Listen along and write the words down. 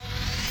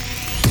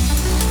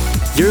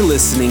You're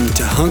listening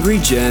to Hungry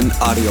Gen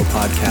Audio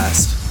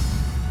Podcast.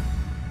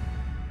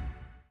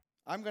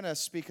 I'm going to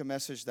speak a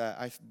message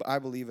that I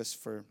believe is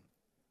for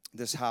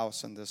this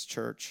house and this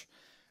church.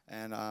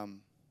 And I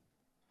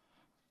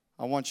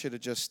want you to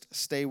just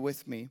stay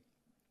with me.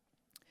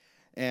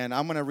 And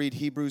I'm going to read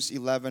Hebrews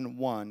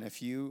 11:1.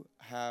 If you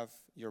have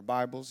your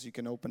Bibles, you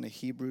can open to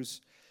Hebrews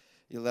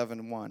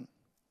 11:1.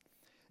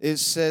 It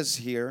says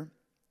here,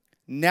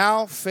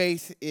 now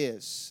faith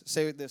is.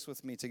 Say this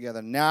with me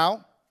together.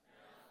 Now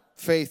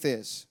faith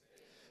is.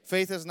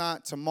 Faith is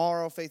not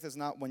tomorrow. Faith is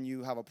not when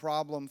you have a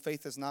problem.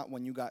 Faith is not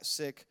when you got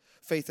sick.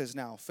 Faith is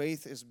now.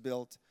 Faith is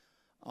built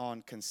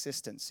on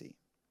consistency.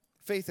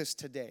 Faith is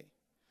today.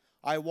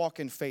 I walk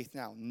in faith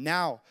now.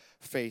 Now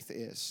faith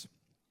is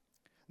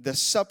the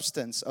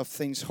substance of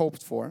things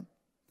hoped for,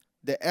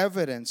 the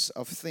evidence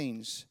of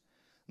things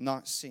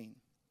not seen.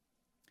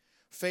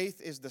 Faith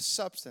is the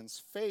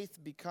substance.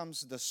 Faith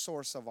becomes the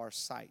source of our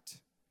sight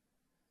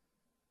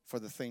for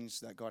the things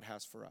that God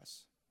has for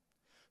us.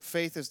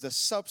 Faith is the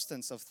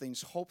substance of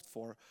things hoped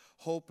for.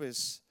 Hope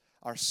is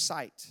our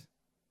sight.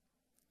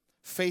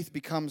 Faith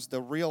becomes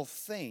the real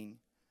thing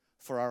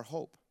for our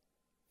hope.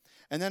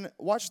 And then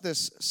watch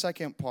this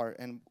second part,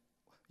 and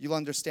you'll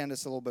understand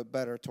this a little bit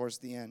better towards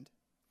the end.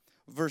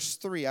 Verse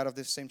 3 out of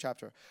this same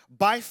chapter.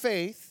 By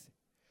faith,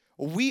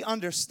 we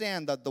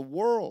understand that the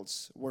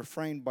worlds were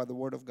framed by the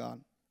word of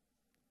God,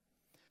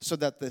 so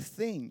that the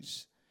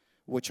things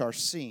which are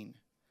seen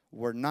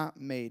were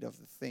not made of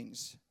the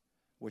things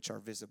which are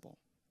visible.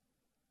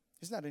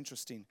 Isn't that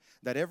interesting?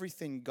 That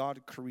everything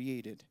God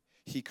created,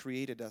 He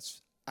created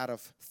us out of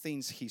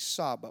things He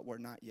saw but were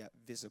not yet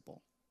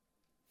visible.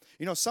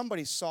 You know,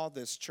 somebody saw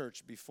this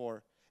church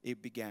before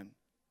it began.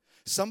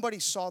 Somebody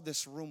saw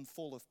this room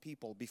full of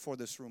people before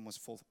this room was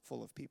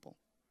full of people.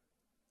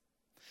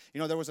 You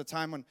know, there was a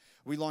time when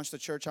we launched the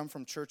church. I'm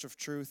from Church of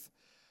Truth,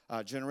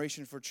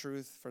 Generation for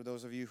Truth, for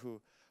those of you who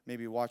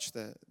maybe watch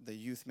the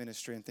youth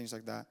ministry and things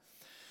like that.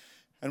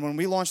 And when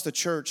we launched the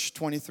church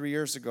 23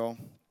 years ago,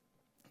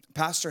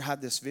 Pastor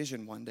had this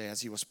vision one day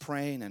as he was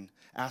praying and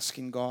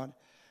asking God.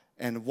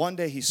 And one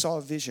day he saw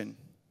a vision.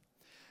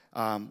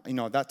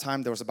 At that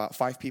time there was about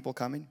 5 people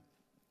coming.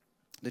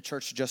 The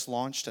church just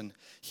launched, and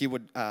he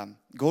would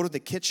go to the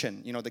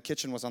kitchen. You know, the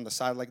kitchen was on the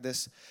side like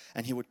this,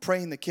 and he would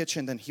pray in the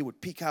kitchen. Then he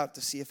would peek out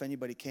to see if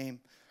anybody came.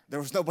 There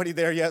was nobody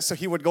there yet, so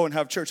he would go and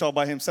have church all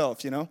by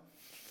himself, you know.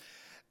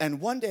 And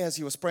one day as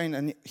he was praying,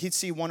 and he'd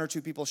see 1 or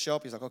 2 people show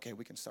up, he's like, okay,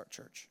 we can start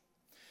church.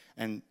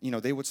 And,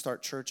 they would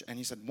start church, and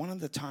he said, one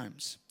of the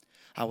times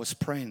I was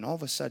praying, and all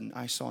of a sudden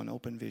I saw an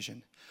open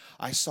vision.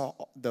 I saw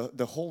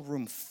the whole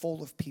room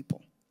full of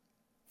people.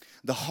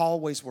 The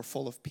hallways were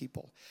full of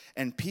people,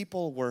 and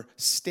people were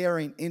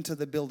staring into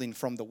the building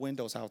from the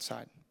windows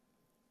outside.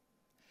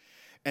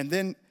 And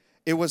then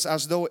it was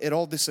as though it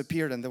all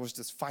disappeared, and there was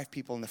just 5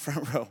 people in the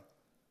front row.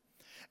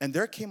 And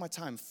there came a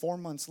time 4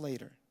 months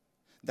later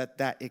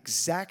that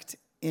exact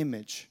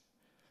image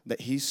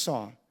that he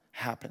saw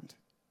happened.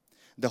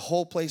 The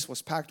whole place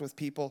was packed with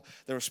people.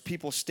 There was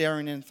people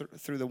staring in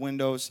through the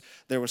windows.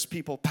 There was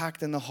people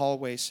packed in the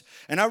hallways.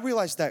 And I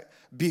realized that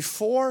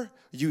before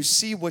you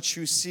see what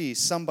you see,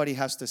 somebody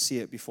has to see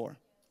it before.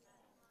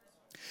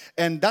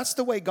 And that's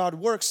the way God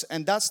works,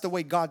 and that's the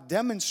way God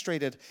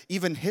demonstrated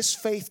even His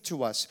faith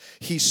to us.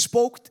 He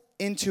spoke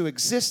into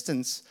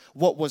existence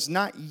what was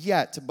not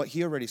yet, but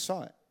He already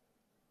saw it.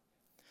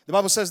 The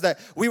Bible says that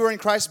we were in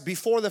Christ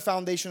before the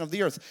foundation of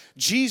the earth.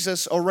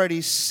 Jesus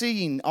already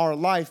seen our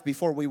life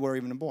before we were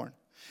even born.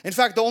 In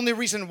fact, the only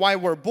reason why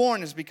we're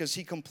born is because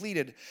He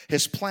completed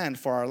His plan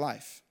for our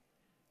life.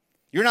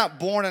 You're not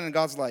born and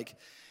God's like,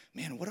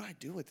 man, what do I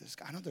do with this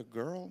guy? Another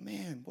girl?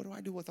 Man, what do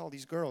I do with all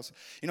these girls?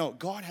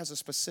 God has a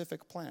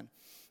specific plan.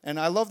 And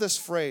I love this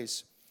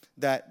phrase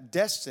that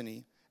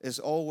destiny is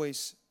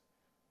always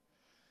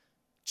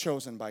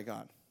chosen by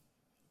God,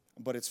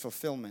 but its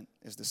fulfillment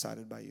is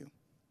decided by you.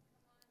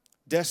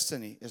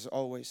 Destiny is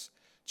always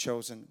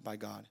chosen by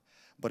God,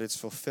 but its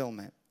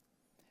fulfillment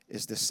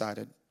is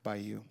decided by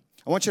you.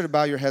 I want you to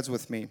bow your heads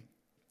with me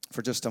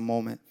for just a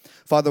moment.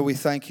 Father, we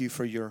thank you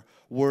for your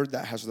word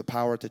that has the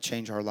power to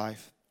change our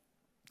life.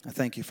 I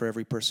thank you for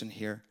every person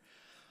here.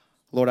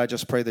 Lord, I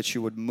just pray that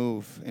you would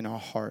move in our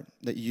heart,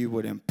 that you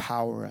would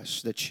empower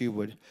us, that you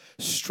would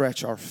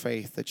stretch our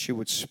faith, that you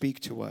would speak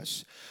to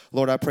us.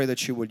 Lord, I pray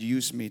that you would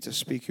use me to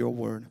speak your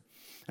word,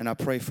 and I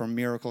pray for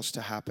miracles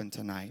to happen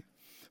tonight,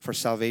 for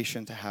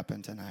salvation to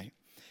happen tonight.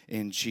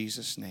 In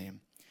Jesus'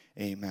 name,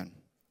 amen.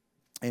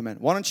 Amen.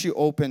 Why don't you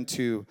open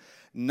to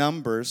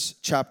Numbers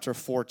chapter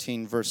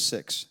 14, verse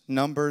 6.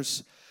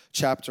 Numbers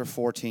chapter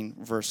 14,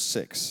 verse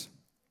 6.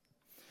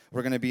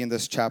 We're going to be in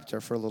this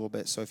chapter for a little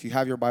bit. So if you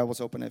have your Bibles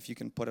open, if you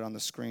can put it on the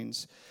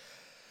screens.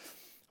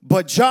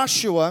 But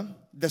Joshua,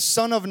 the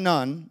son of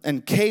Nun,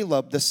 and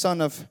Caleb, the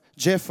son of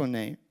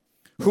Jephunneh,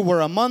 who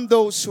were among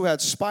those who had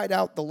spied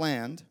out the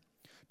land,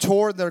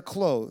 tore their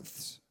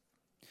clothes.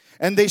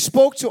 And they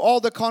spoke to all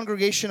the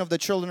congregation of the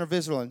children of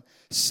Israel,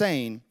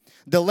 saying,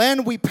 the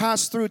land we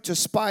passed through to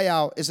spy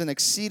out is an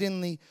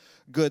exceedingly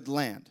good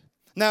land.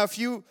 Now, if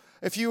you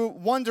if you're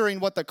wondering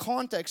what the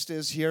context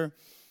is here,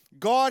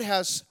 God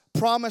has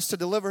promised to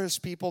deliver his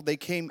people. They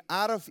came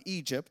out of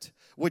Egypt,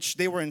 which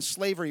they were in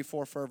slavery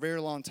for a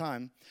very long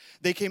time.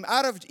 They came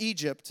out of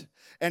Egypt,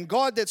 and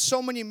God did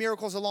so many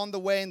miracles along the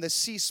way, and the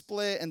sea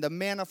split, and the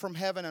manna from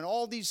heaven, and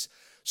all these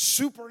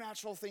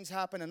supernatural things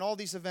happen, and all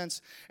these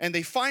events, and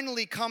they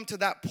finally come to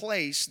that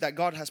place that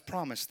God has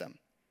promised them.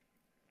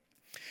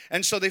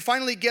 And so they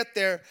finally get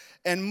there,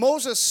 and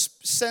Moses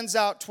sends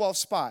out 12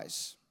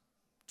 spies.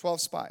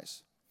 12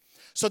 spies.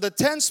 So the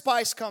 10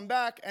 spies come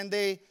back, and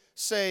they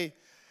say,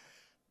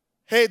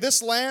 hey,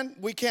 this land,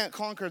 we can't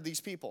conquer these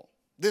people.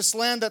 This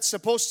land that's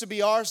supposed to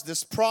be ours,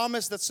 this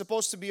promise that's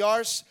supposed to be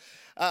ours,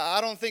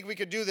 I don't think we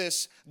could do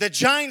this. The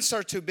giants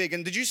are too big.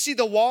 And did you see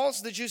the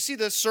walls? Did you see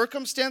the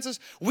circumstances?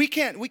 We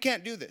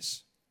can't do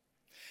this.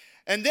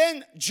 And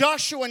then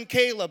Joshua and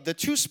Caleb, the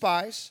 2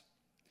 spies,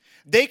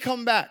 they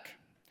come back.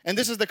 And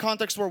this is the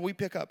context where we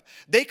pick up.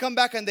 They come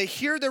back and they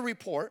hear the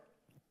report.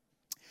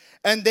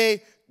 And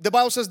the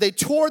Bible says they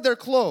tore their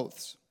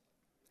clothes.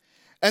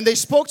 And they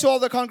spoke to all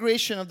the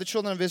congregation of the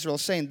children of Israel,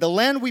 saying, the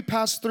land we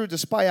passed through to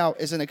spy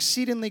out is an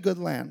exceedingly good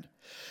land.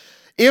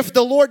 If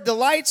the Lord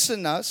delights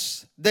in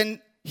us,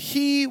 then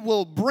he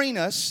will bring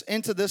us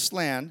into this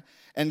land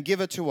and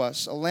give it to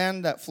us, a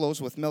land that flows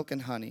with milk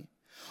and honey.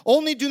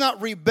 Only do not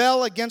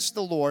rebel against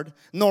the Lord,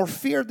 nor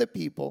fear the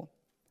people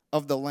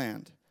of the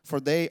land,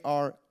 for they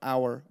are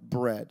our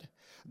bread.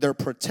 Their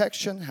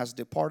protection has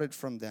departed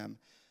from them,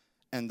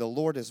 and the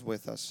Lord is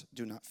with us.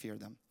 Do not fear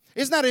them.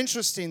 Isn't that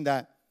interesting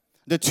that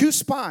the 2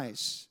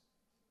 spies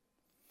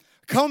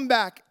come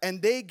back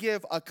and they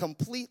give a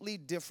completely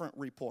different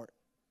report?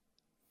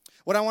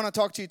 What I want to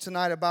talk to you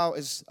tonight about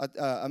is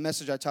a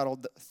message I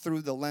titled,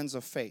 Through the Lens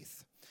of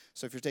Faith.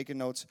 So if you're taking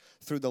notes,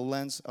 Through the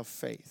Lens of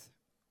Faith.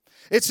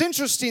 It's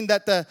interesting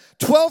that the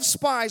 12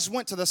 spies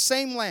went to the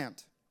same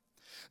land.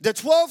 The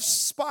 12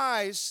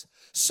 spies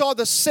saw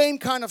the same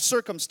kind of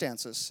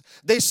circumstances.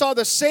 They saw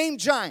the same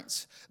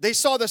giants. They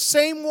saw the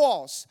same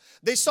walls.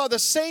 They saw the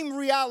same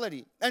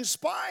reality. And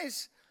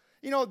spies,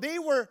 they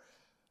were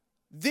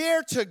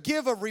there to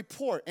give a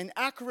report, an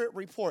accurate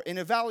report, an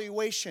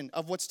evaluation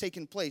of what's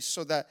taking place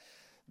so that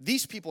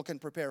these people can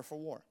prepare for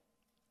war.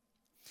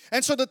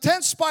 And so the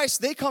 10 spies,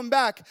 they come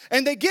back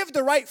and they give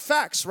the right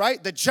facts,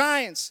 right? The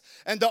giants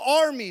and the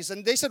armies.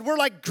 And they said, we're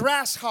like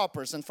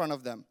grasshoppers in front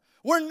of them.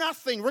 We're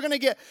nothing. We're going to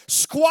get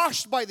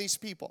squashed by these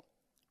people.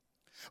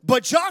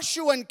 But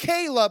Joshua and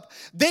Caleb,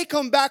 they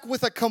come back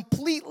with a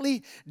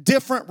completely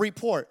different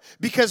report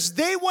because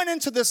they went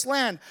into this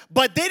land,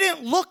 but they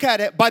didn't look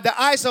at it by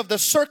the eyes of the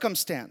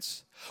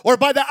circumstance or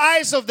by the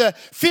eyes of the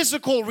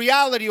physical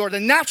reality or the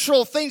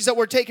natural things that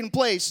were taking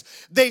place.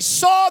 They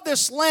saw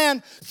this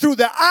land through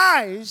the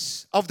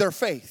eyes of their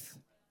faith.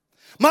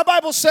 My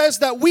Bible says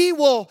that we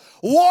will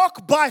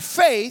walk by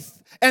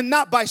faith and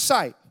not by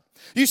sight.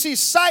 You see,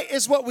 sight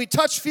is what we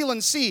touch, feel,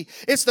 and see.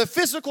 It's the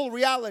physical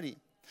reality.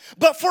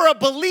 But for a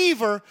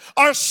believer,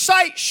 our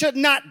sight should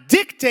not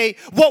dictate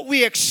what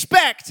we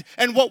expect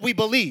and what we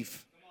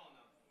believe.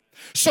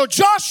 So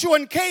Joshua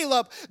and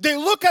Caleb, they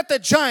look at the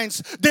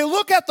giants, they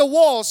look at the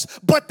walls,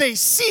 but they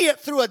see it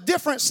through a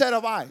different set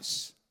of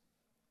eyes.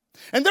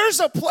 And there's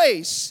a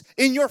place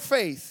in your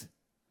faith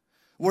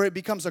where it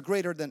becomes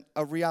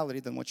a reality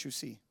than what you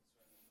see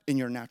in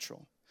your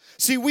natural.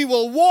 See, we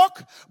will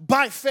walk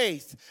by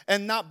faith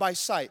and not by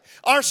sight.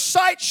 Our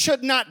sight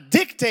should not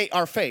dictate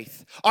our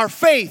faith. Our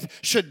faith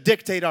should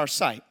dictate our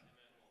sight.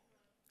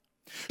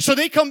 So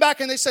they come back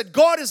and they said,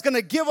 God is going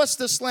to give us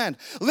this land.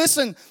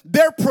 Listen,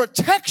 their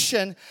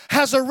protection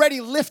has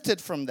already lifted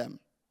from them.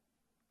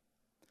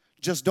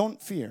 Just don't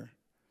fear.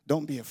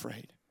 Don't be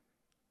afraid.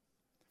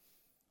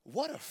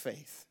 What a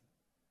faith.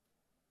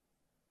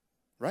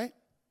 Right?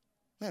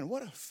 Man,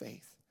 what a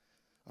faith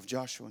of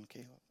Joshua and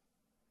Caleb.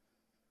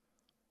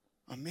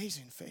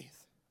 Amazing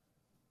faith.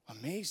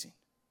 Amazing.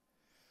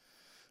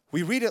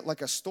 We read it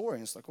like a story.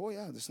 And it's like, oh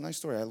yeah, this is a nice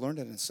story. I learned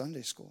it in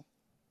Sunday school.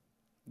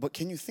 But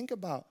can you think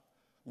about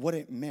what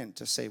it meant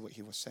to say what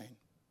he was saying?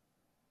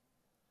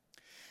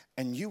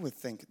 And you would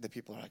think that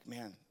people are like,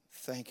 man,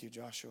 thank you,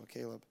 Joshua,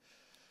 Caleb.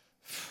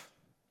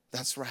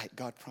 That's right.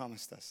 God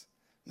promised us.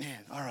 Man,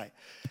 all right.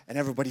 And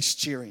everybody's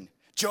cheering.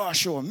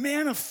 Joshua,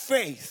 man of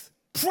faith.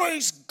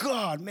 Praise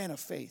God, man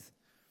of faith.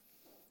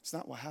 It's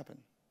not what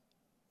happened.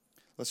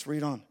 Let's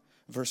read on.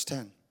 Verse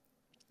 10.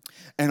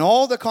 And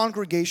all the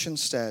congregation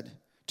said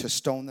to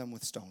stone them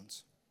with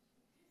stones.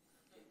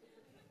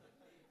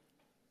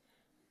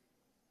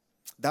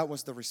 That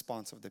was the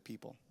response of the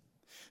people.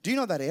 Do you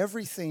know that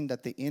everything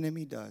that the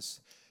enemy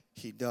does,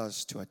 he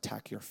does to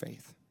attack your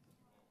faith?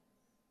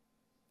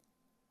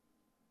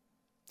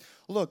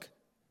 Look,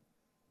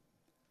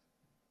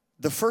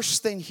 the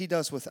first thing he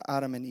does with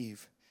Adam and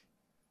Eve,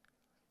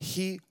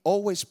 he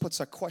always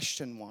puts a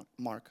question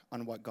mark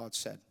on what God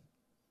said.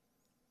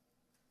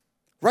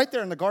 Right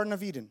there in the Garden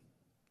of Eden.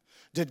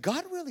 Did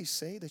God really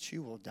say that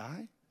you will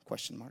die?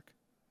 Question mark.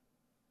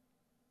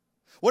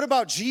 What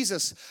about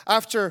Jesus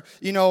after,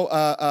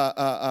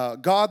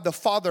 God the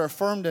Father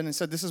affirmed him and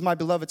said, this is my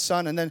beloved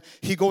Son, and then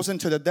he goes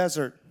into the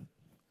desert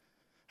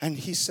And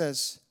he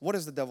says, what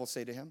does the devil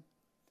say to him?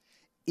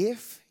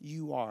 If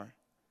you are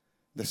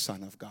the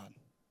Son of God.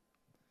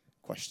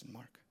 Question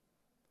mark.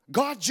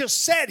 God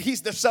just said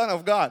he's the Son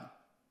of God.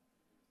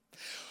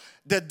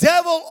 The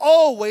devil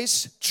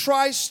always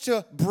tries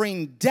to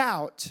bring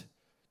doubt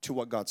to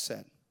what God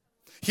said.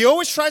 He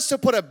always tries to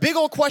put a big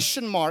old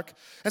question mark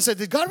and say,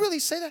 did God really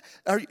say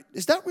that?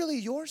 Is that really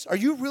yours? Are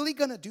you really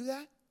going to do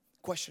that?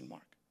 Question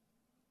mark.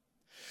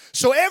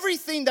 So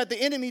everything that the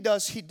enemy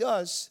does, he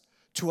does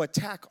to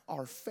attack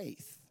our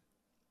faith.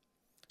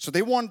 So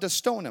they wanted to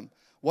stone him.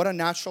 What a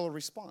natural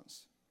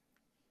response.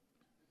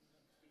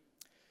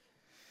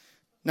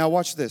 Now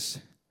watch this.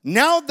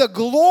 Now the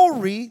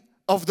glory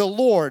of the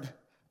Lord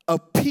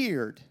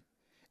appeared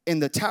in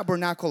the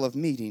tabernacle of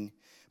meeting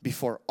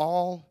before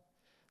all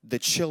the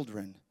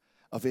children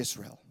of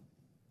Israel.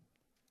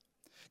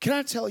 Can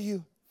I tell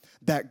you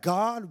that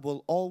God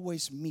will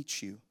always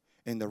meet you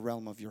in the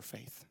realm of your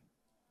faith?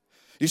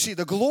 You see,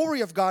 the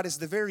glory of God is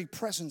the very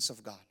presence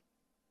of God.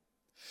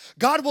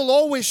 God will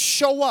always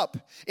show up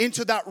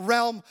into that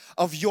realm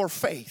of your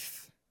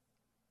faith.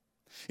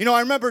 You know,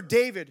 I remember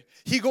David,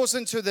 he goes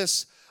into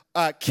this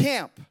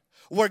camp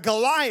where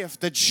Goliath,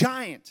 the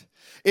giant,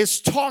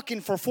 is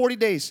talking for 40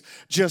 days,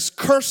 just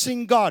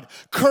cursing God,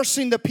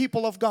 cursing the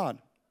people of God.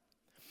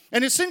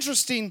 And it's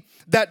interesting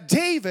that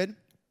David,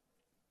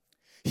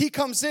 he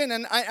comes in,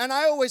 and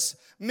I always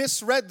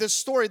misread this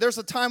story. There's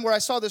a time where I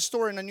saw this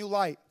story in a new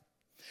light.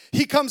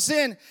 He comes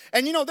in,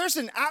 and you know, there's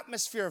an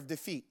atmosphere of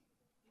defeat.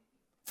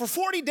 For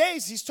 40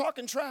 days, he's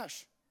talking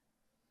trash.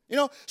 You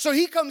know, so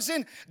he comes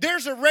in,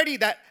 there's already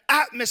that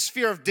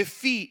atmosphere of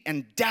defeat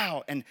and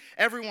doubt, and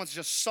everyone's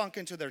just sunk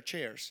into their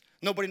chairs.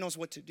 Nobody knows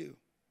what to do.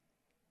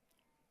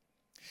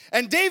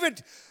 And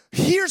David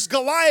hears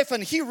Goliath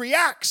and he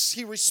reacts,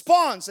 he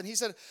responds, and he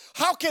said,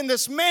 how can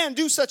this man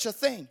do such a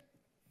thing?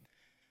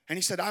 And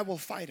he said, I will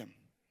fight him.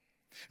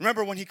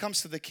 Remember when he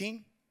comes to the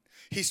king,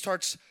 he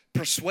starts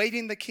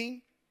persuading the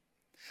king.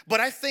 But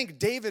I think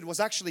David was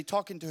actually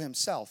talking to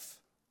himself.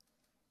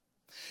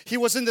 He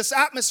was in this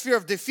atmosphere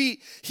of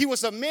defeat. He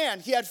was a man.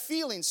 He had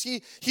feelings.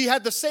 He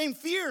had the same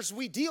fears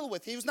we deal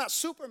with. He was not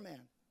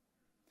Superman.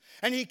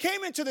 And he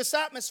came into this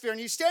atmosphere and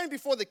he's standing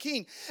before the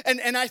king.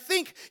 And I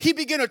think he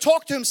began to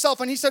talk to himself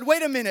and he said,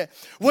 wait a minute.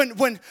 When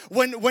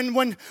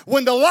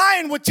the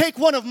lion would take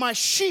one of my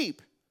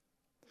sheep,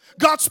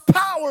 God's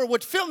power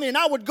would fill me and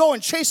I would go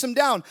and chase him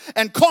down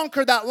and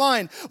conquer that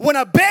lion. When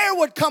a bear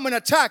would come and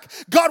attack,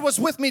 God was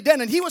with me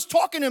then. And he was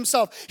talking to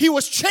himself. He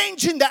was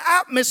changing the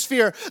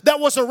atmosphere that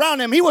was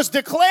around him. He was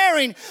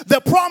declaring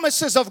the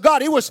promises of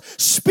God. He was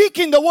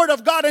speaking the word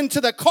of God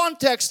into the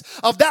context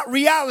of that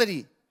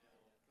reality.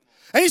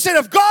 And he said,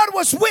 if God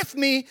was with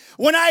me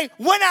when I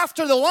went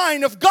after the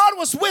lion, if God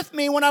was with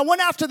me when I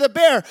went after the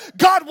bear,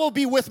 God will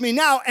be with me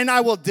now and I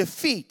will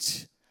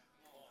defeat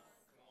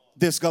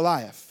this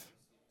Goliath.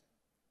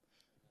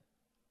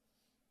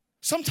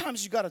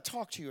 Sometimes you got to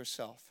talk to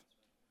yourself.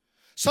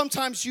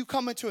 Sometimes you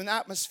come into an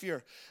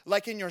atmosphere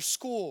like in your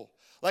school,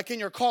 like in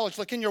your college,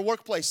 like in your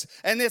workplace,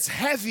 and it's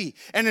heavy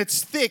and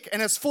it's thick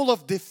and it's full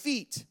of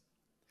defeat.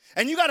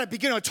 And you got to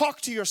begin to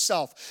talk to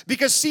yourself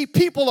because, see,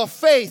 people of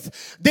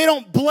faith, they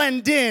don't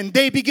blend in.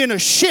 They begin to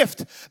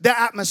shift the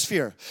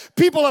atmosphere.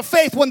 People of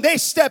faith, when they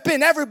step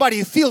in,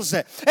 everybody feels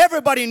it.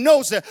 Everybody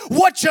knows it.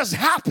 What just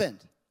happened?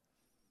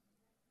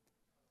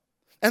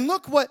 And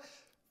look what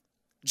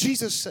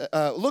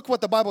look what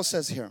the Bible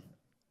says here.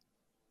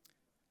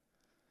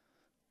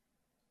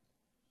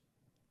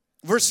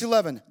 Verse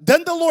 11.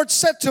 Then the Lord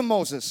said to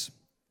Moses,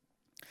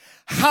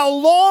 how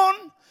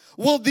long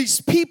will these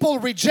people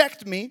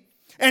reject me?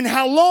 And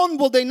how long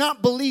will they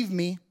not believe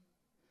me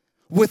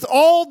with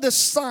all the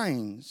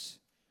signs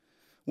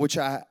which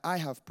I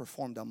have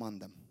performed among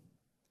them?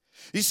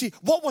 You see,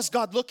 what was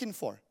God looking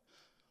for?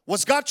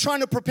 Was God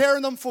trying to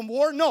prepare them for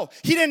war? No,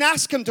 he didn't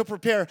ask him to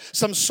prepare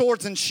some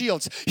swords and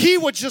shields. He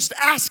was just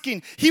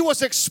asking, he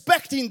was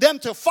expecting them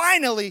to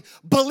finally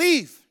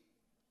believe.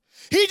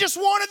 He just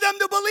wanted them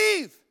to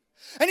believe.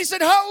 And he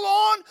said, how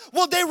long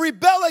will they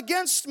rebel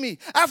against me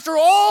after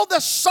all the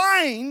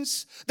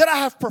signs that I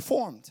have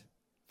performed?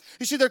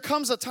 You see, there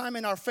comes a time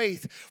in our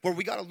faith where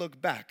we got to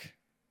look back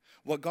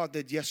what God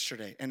did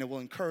yesterday, and it will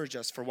encourage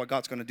us for what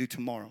God's going to do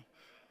tomorrow.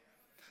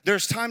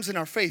 There's times in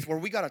our faith where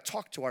we got to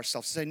talk to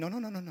ourselves and say,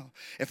 no.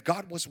 If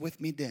God was with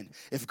me then,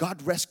 if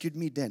God rescued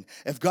me then,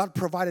 if God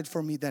provided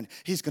for me then,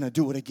 he's going to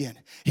do it again.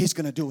 He's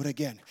going to do it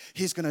again.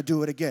 He's going to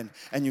do it again.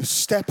 And you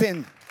step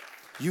in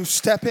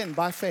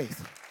by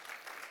faith.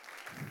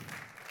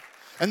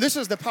 And this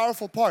is the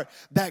powerful part,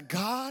 that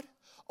God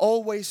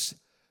always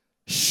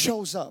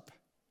shows up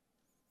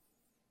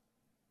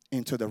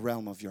into the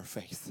realm of your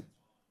faith.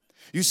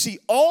 You see,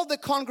 all the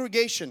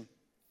congregation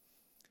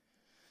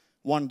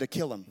wanted to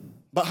kill him.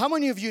 But how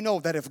many of you know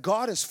that if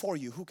God is for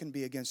you, who can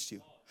be against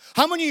you?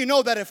 How many of you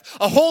know that if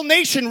a whole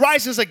nation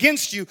rises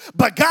against you,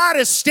 but God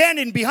is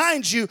standing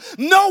behind you,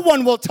 no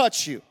one will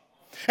touch you?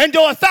 And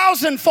though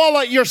 1,000 fall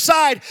at your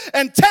side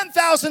and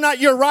 10,000 at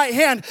your right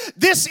hand,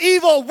 this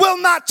evil will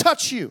not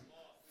touch you.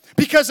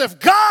 Because if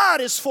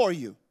God is for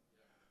you,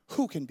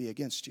 who can be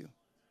against you?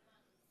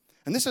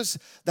 And this is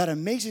that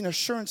amazing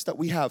assurance that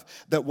we have,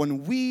 that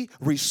when we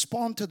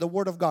respond to the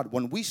Word of God,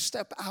 when we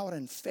step out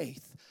in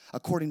faith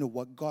according to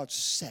what God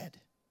said,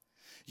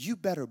 you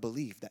better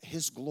believe that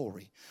His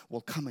glory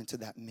will come into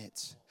that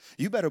midst.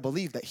 You better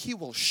believe that He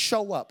will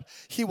show up.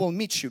 He will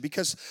meet you.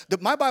 Because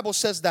my Bible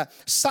says that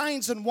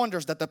signs and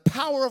wonders, that the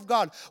power of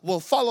God will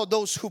follow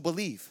those who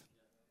believe.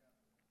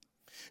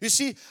 You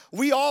see,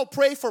 we all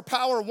pray for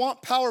power,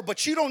 want power,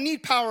 but you don't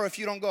need power if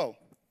you don't go.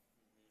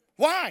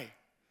 Why?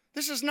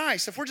 This is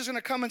nice. If we're just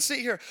going to come and sit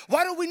here,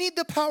 why do we need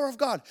the power of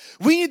God?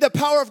 We need the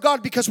power of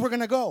God because we're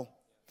going to go.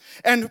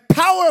 And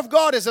power of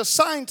God is a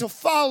sign to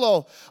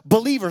follow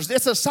believers.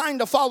 It's a sign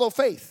to follow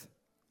faith.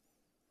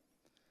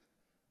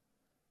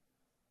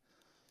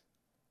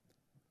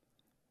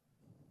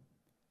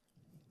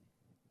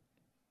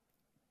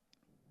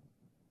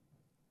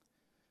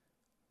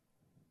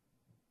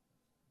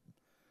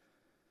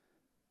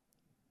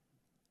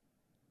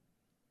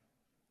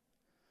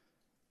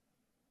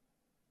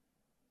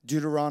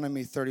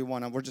 Deuteronomy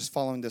 31, and we're just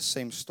following this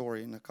same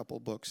story in a couple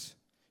books.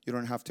 You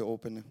don't have to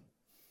open it.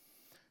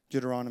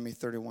 Deuteronomy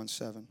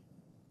 31:7.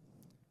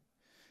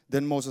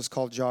 Then Moses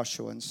called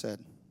Joshua and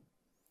said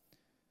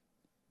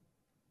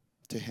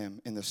to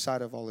him in the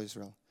sight of all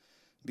Israel,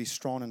 be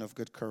strong and of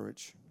good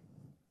courage,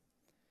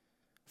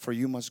 for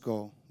you must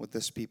go with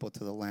this people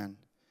to the land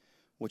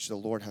which the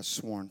Lord has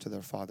sworn to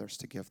their fathers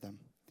to give them,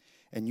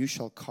 and you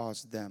shall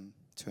cause them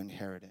to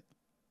inherit it.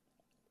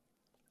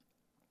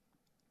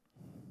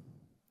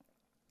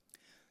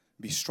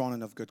 Be strong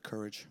and of good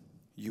courage,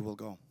 you will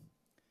go.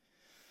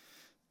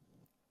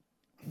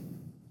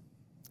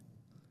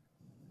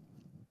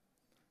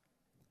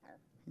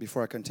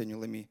 Before I continue,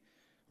 let me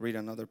read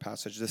another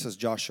passage. This is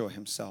Joshua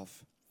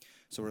himself.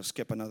 So we're going to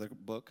skip another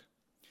book.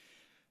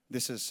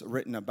 This is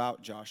written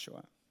about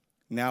Joshua.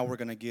 Now we're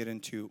going to get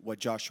into what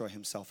Joshua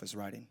himself is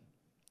writing.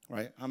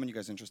 Right? How many of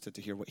you guys are interested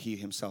to hear what he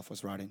himself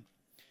was writing?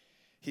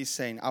 He's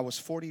saying, I was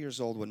 40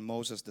 years old when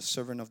Moses, the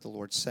servant of the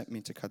Lord, sent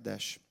me to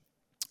Kadesh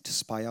to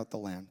spy out the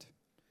land.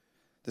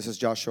 This is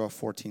Joshua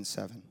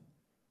 14:7.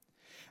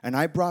 And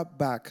I brought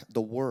back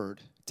the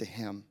word to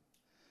him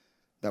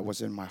that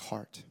was in my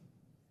heart.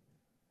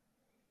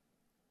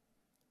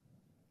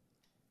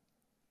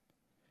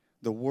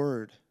 The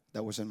word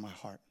that was in my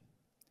heart.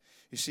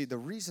 You see, the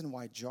reason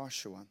why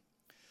Joshua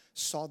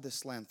saw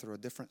this land through a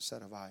different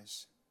set of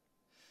eyes,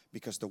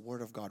 because the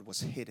word of God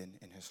was hidden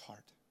in his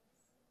heart.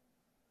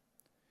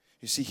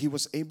 You see, he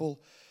was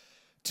able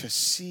to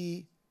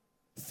see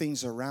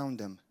things around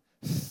him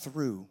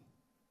through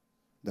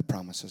the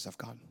promises of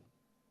God.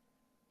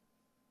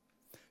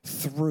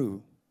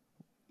 Through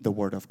the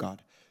word of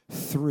God.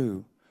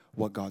 Through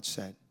what God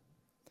said.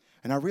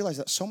 And I realize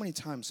that so many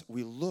times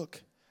we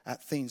look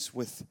at things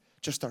with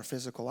just our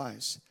physical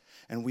eyes,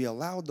 and we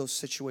allow those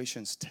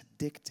situations to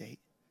dictate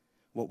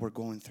what we're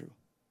going through.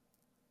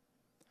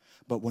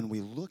 But when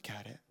we look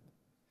at it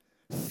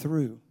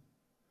through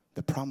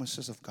the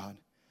promises of God,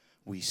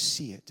 we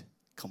see it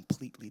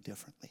completely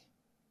differently.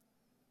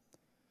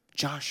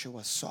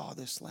 Joshua saw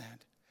this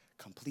land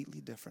completely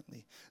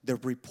differently. The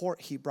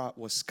report he brought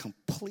was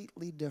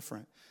completely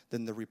different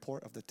than the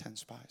report of the 10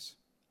 spies.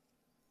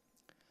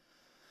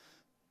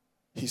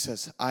 He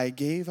says, I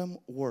gave him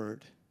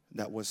word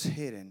that was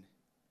hidden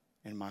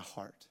in my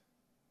heart.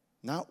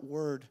 Not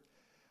word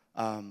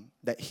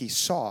that he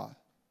saw,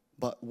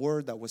 but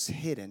word that was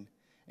hidden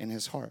in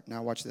his heart.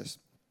 Now watch this.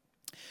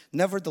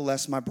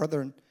 Nevertheless, my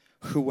brethren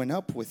who went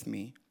up with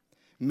me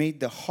made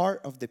the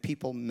heart of the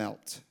people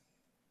melt.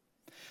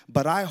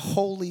 But I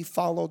wholly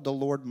followed the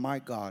Lord my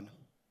God.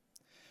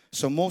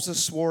 So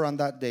Moses swore on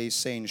that day,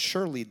 saying,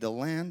 surely the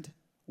land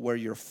where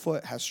your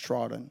foot has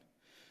trodden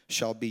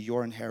shall be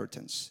your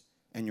inheritance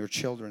and your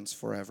children's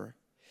forever.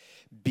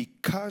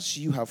 Because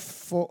you have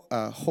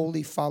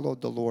wholly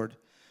followed the Lord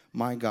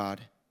my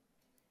God.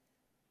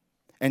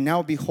 And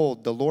now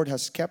behold, the Lord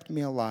has kept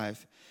me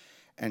alive.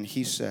 And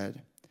he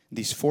said,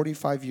 these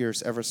 45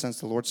 years ever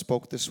since the Lord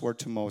spoke this word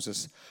to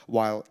Moses,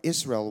 while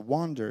Israel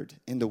wandered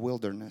in the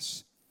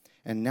wilderness.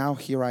 And now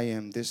here I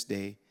am this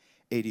day,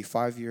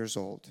 85 years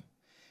old.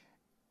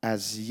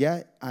 As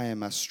yet I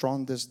am as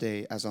strong this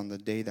day as on the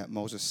day that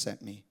Moses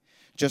sent me.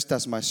 Just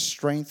as my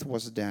strength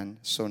was then,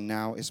 so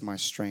now is my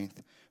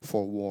strength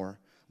for war,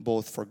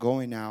 both for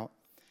going out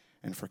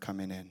and for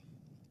coming in.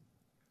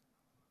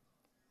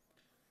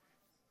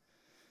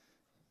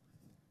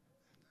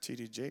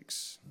 T.D.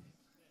 Jakes.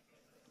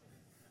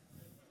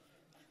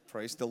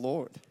 Praise the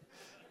Lord.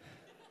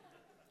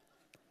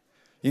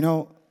 You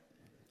know,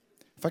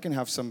 if I can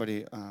have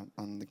somebody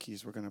on the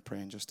keys, we're going to pray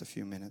in just a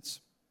few minutes.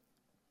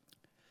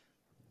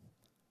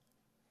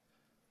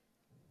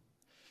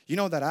 You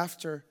know that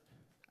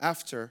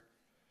after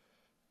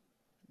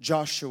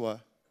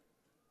Joshua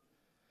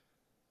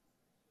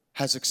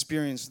has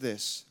experienced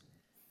this,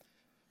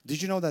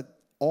 did you know that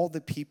all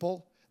the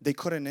people, they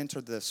couldn't enter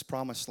this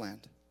promised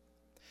land?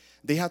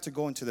 They had to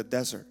go into the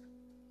desert.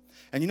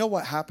 And you know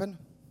what happened?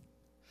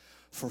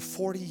 For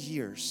 40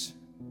 years,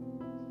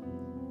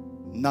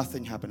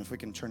 Nothing happened. If we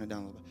can turn it down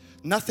a little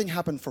bit. Nothing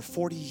happened for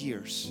 40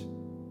 years.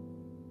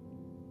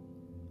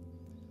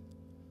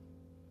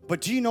 But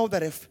do you know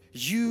that if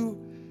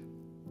you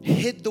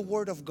hid the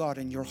word of God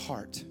in your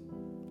heart,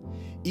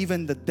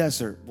 even the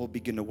desert will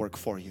begin to work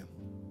for you.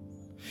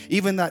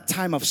 Even that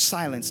time of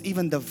silence,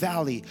 even the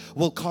valley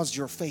will cause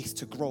your faith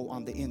to grow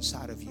on the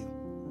inside of you.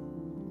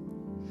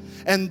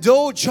 And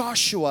though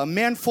Joshua, a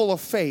man full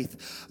of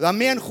faith, a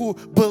man who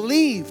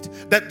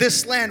believed that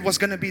this land was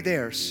going to be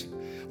theirs,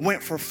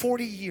 went for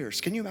 40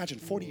 years, can you imagine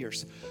 40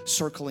 years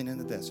circling in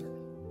the desert?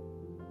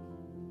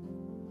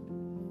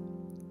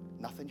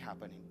 Nothing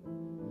happening.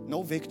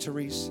 No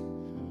victories.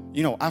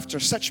 You know, after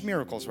such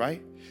miracles,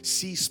 right?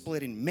 Sea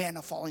splitting,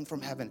 manna falling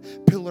from heaven,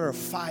 pillar of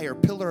fire,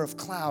 pillar of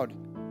cloud.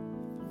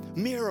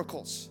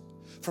 Miracles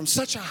from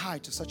such a high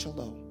to such a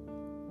low.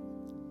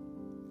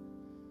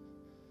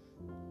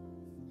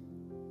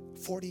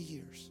 40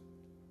 years.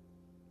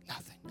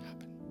 Nothing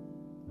happened.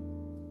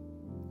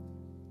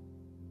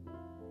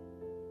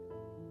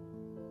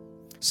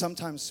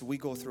 Sometimes we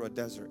go through a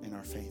desert in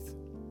our faith.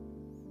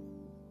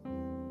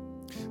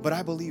 But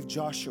I believe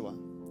Joshua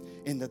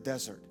in the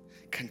desert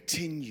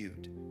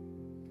continued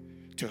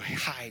to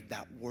hide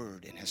that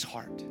word in his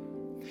heart.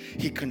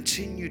 He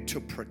continued to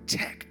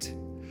protect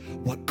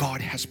what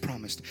God has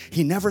promised.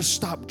 He never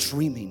stopped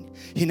dreaming.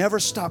 He never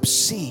stopped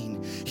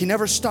seeing. He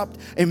never stopped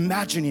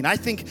imagining. I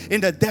think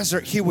in the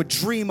desert he would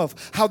dream of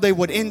how they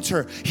would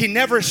enter. He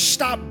never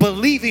stopped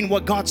believing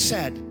what God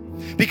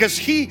said, because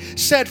he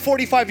said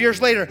 45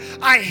 years later,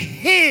 I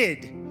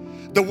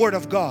hid the word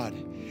of God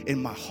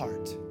in my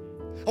heart.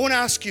 I want to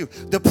ask you,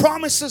 the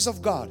promises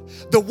of God,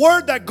 the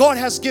word that God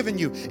has given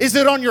you, is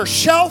it on your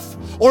shelf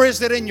or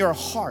is it in your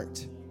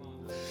heart?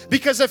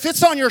 Because if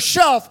it's on your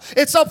shelf,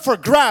 it's up for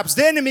grabs.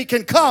 The enemy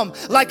can come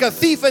like a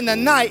thief in the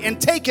night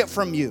and take it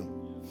from you.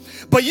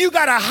 But you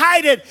got to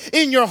hide it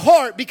in your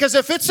heart, because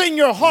if it's in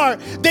your heart,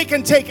 they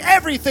can take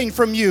everything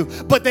from you,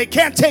 but they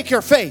can't take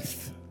your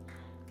faith.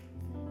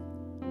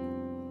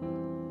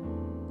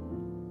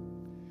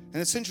 And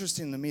it's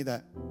interesting to me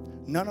that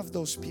none of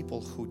those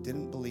people who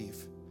didn't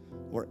believe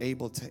were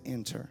able to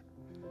enter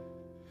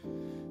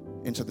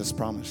into this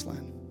promised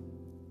land.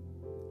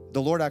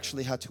 The Lord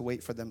actually had to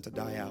wait for them to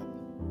die out.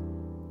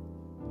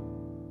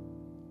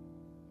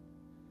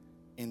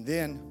 And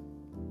then,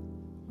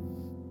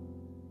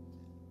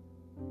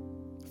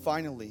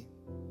 finally,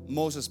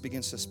 Moses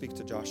begins to speak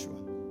to Joshua.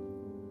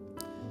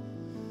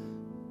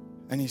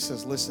 And he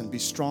says, listen, be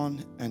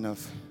strong and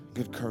of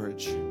good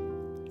courage.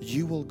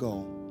 You will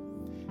go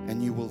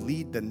and you will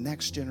lead the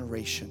next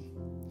generation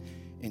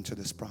into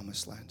this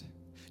promised land.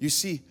 You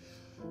see,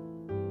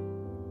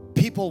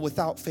 people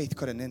without faith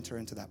couldn't enter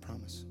into that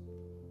promise.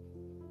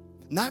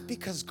 Not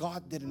because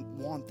God didn't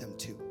want them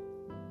to,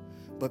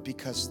 but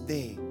because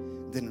they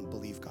didn't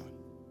believe God.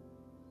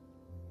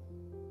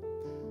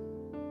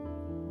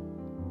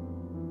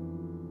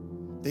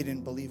 They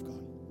didn't believe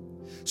God.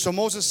 So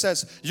Moses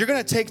says, you're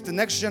going to take the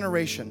next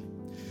generation,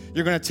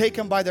 you're going to take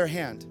them by their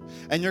hand,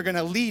 and you're going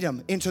to lead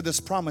them into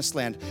this promised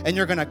land, and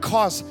you're going to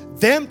cause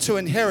them to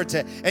inherit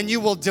it, and you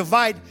will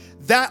divide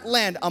that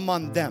land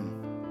among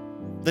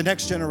them, the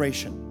next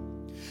generation.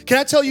 Can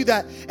I tell you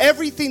that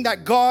everything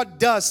that God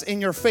does in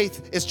your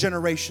faith is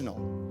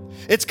generational?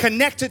 It's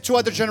connected to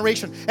other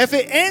generation. If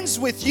it ends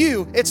with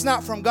you, it's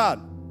not from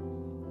God.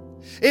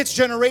 It's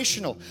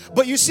generational.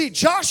 But you see,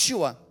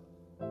 Joshua,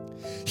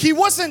 he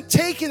wasn't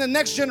taking the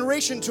next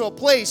generation to a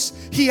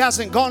place he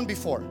hasn't gone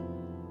before.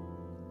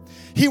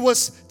 He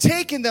was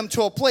taking them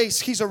to a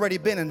place he's already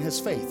been in his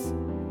faith.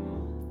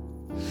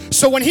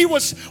 So when he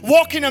was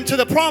walking them to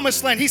the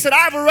promised land, he said,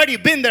 I've already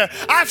been there.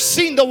 I've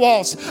seen the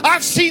walls.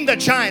 I've seen the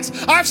giants.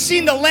 I've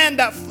seen the land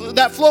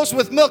that flows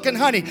with milk and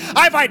honey.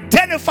 I've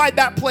identified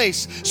that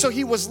place. So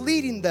he was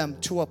leading them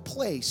to a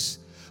place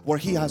where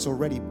he has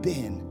already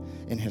been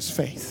in his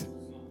faith.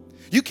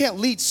 You can't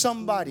lead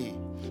somebody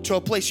to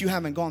a place you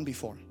haven't gone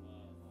before.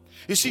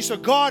 You see, so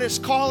God is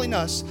calling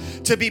us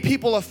to be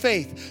people of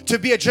faith, to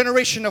be a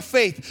generation of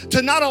faith,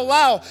 to not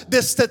allow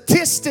the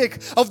statistic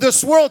of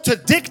this world to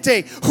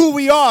dictate who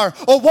we are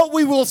or what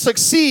we will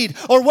succeed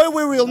or where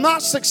we will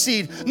not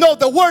succeed. No,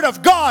 the Word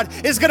of God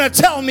is going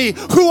to tell me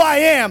who I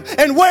am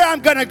and where I'm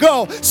going to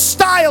go.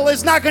 Style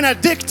is not going to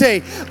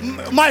dictate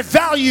my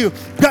value,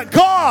 but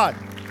God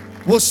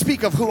will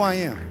speak of who I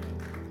am.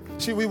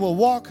 See, we will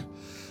walk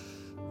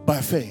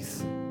by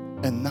faith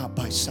and not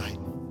by sight.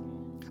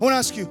 I want to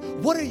ask you,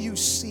 what are you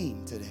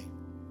seeing today?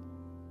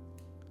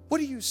 What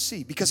do you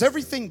see? Because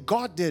everything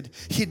God did,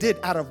 He did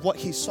out of what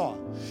He saw.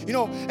 You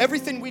know,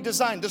 everything we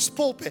designed, this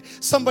pulpit,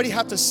 somebody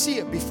had to see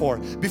it before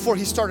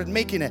He started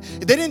making it.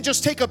 They didn't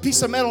just take a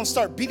piece of metal and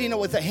start beating it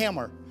with a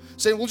hammer,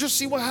 saying, we'll just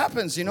see what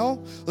happens, you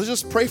know? Let's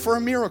just pray for a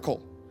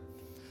miracle.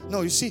 No,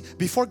 you see,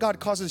 before God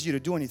causes you to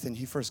do anything,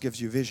 He first gives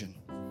you vision.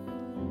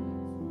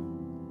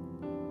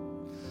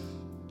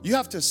 You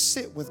have to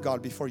sit with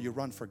God before you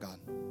run for God.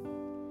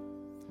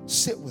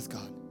 Sit with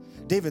God.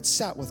 David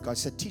sat with God,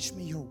 said, teach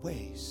me your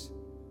ways.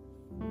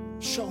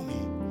 Show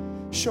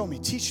me,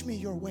 teach me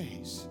your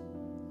ways.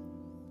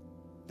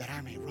 that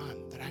I may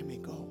run, that I may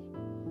go.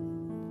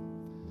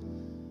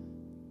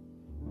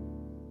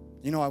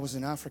 You know, I was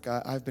in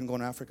Africa. I've been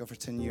going to Africa for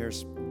 10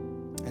 years.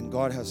 And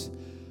God has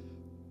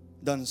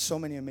done so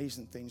many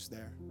amazing things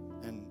there.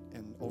 And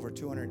over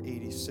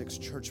 286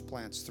 church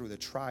plants through the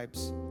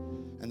tribes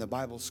and the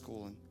Bible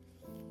school. And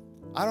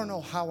I don't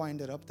know how I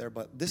ended up there,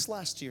 but this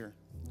last year,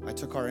 I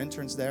took our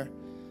interns there.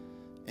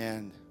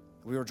 And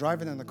we were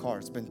driving in the car.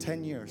 It's been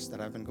 10 years that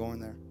I've been going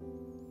there.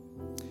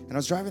 And I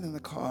was driving in the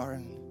car,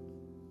 and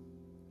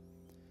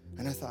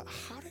I thought,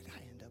 how did I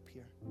end up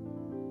here?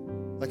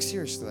 Like,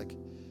 seriously, like,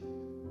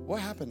 what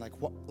happened?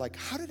 Like,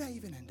 how did I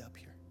even end up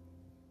here?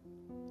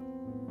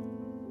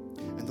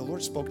 And the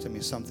Lord spoke to me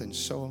something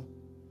so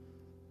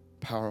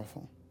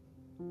powerful.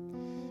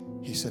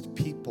 He said,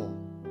 people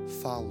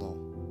follow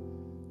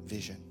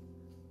vision.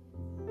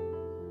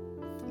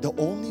 The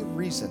only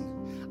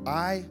reason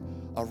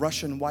a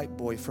Russian white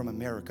boy from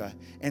America,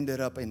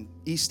 ended up in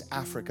East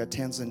Africa,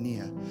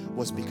 Tanzania,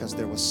 was because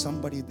there was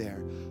somebody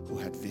there who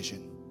had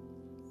vision.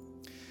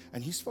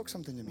 And he spoke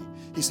something to me.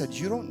 He said,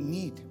 you don't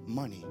need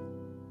money.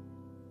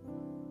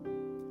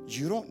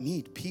 You don't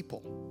need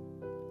people.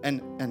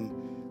 And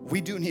we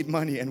do need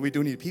money and we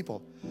do need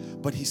people.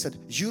 But he said,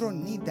 you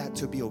don't need that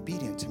to be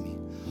obedient to me.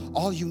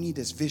 All you need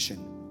is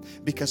vision.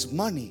 Because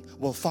money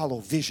will follow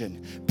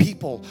vision.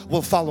 People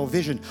will follow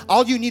vision.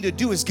 All you need to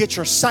do is get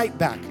your sight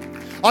back.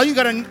 All you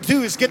got to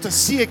do is get to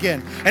see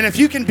again. And if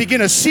you can begin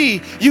to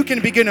see, you can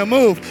begin to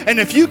move. And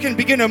if you can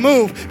begin to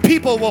move,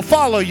 people will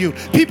follow you.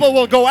 People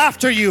will go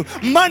after you.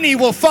 Money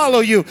will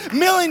follow you.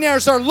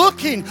 Millionaires are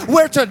looking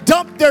where to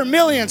dump their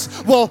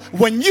millions. Well,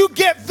 when you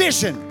get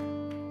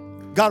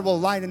vision, God will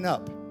line it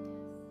up.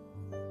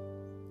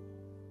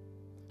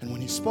 And when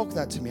he spoke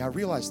that to me, I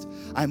realized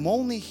I'm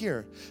only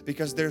here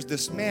because there's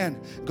this man,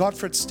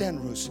 Godfred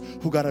Stenroos,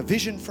 who got a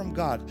vision from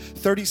God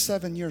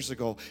 37 years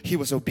ago. He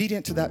was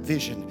obedient to that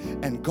vision,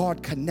 and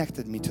God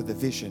connected me to the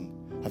vision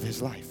of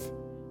his life.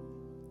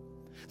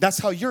 That's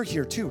how you're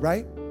here too,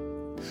 right?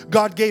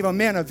 God gave a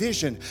man a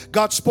vision.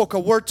 God spoke a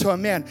word to a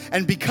man,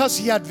 and because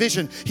he had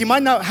vision, he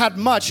might not have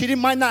much. He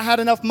might not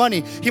have enough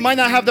money. He might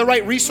not have the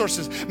right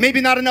resources.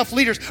 Maybe not enough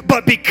leaders.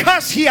 But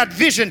because he had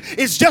vision,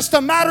 it's just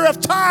a matter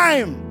of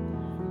time.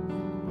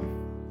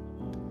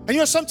 And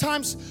you know,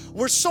 sometimes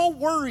we're so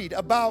worried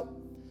about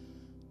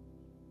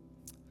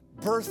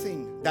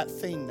birthing that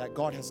thing that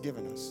God has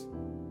given us.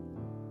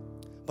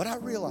 But I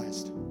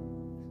realized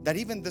that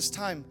even this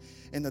time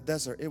in the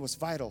desert, it was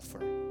vital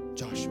for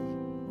Joshua.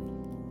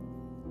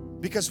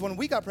 Because when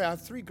we got pregnant, I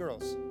have 3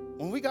 girls.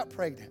 When we got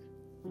pregnant,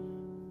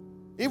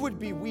 it would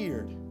be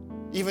weird,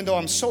 even though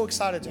I'm so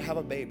excited to have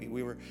a baby.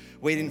 We were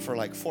waiting for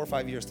like 4 or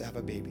 5 years to have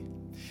a baby.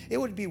 It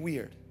would be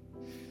weird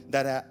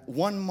that at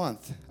 1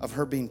 month of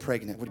her being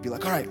pregnant would be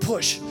like, all right,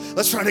 push.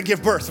 Let's try to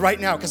give birth right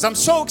now because I'm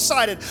so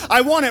excited. I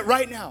want it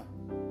right now.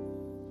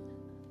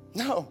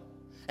 No.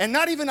 And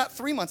not even at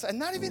 3 months and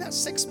not even at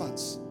 6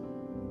 months.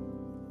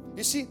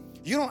 You see,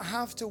 you don't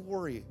have to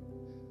worry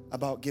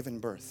about giving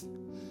birth.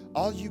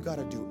 All you got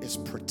to do is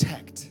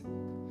protect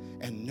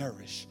and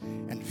nourish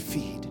and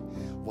feed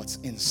what's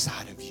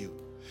inside of you.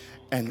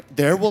 And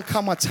there will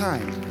come a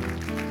time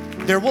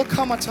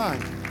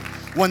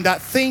when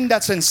that thing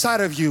that's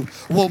inside of you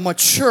will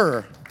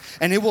mature,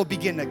 and it will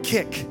begin to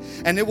kick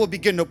and it will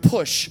begin to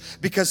push,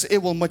 because it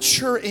will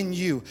mature in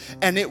you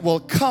and it will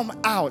come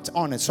out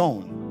on its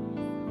own.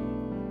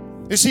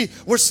 You see,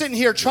 we're sitting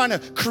here trying to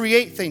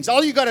create things.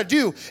 All you got to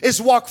do is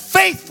walk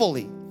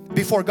faithfully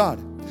before God.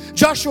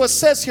 Joshua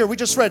says here, we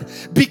just read,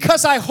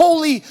 because I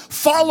wholly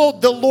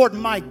followed the Lord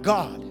my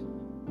God.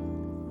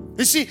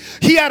 You see,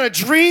 he had a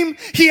dream.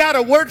 He had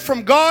a word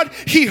from God.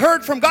 He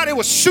heard from God. It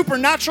was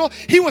supernatural.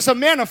 He was a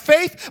man of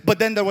faith. But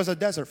then there was a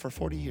desert for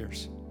 40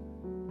 years.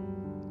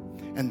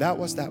 And that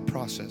was that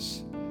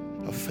process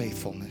of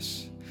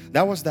faithfulness.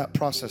 That was that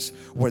process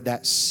where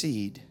that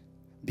seed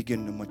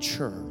began to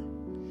mature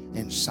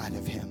inside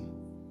of him.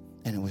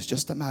 And it was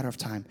just a matter of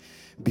time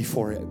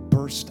before it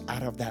burst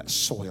out of that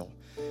soil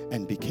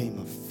and became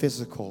a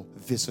physical,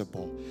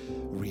 visible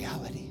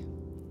reality.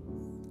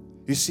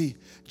 You see,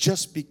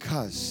 just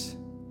because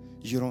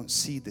you don't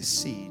see the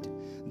seed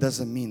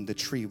doesn't mean the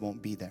tree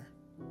won't be there.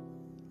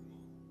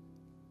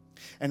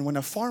 And when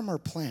a farmer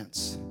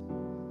plants,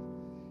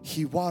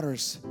 he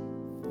waters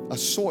a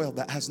soil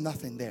that has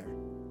nothing there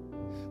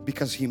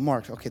because he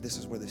marks, okay, this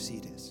is where the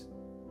seed is.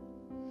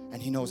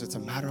 And he knows it's a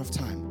matter of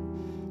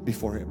time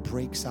before it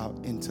breaks out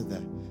into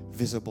the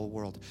visible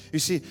world. You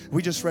see,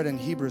 we just read in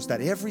Hebrews that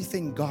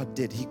everything God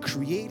did, he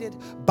created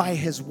by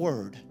his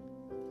word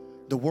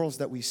the worlds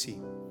that we see.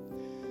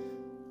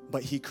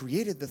 But he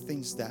created the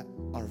things that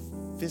are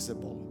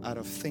visible out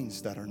of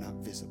things that are not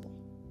visible.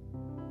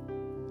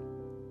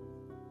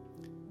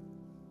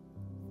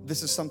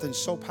 This is something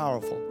so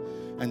powerful,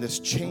 and this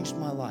changed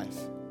my life.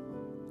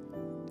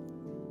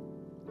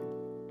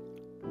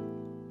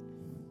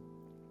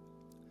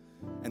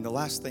 And the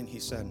last thing he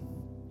said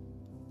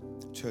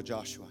to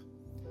Joshua,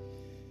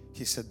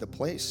 he said, the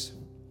place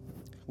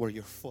where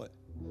your foot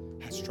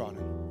has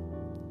trodden,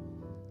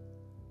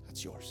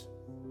 that's yours.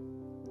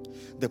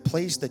 the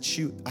place that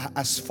you,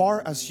 as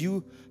far as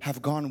you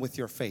have gone with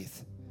your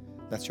faith,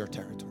 that's your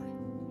territory.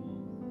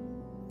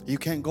 You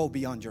can't go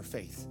beyond your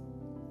faith.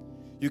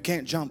 You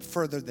can't jump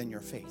further than your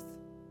faith.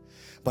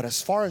 But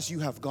as far as you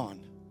have gone,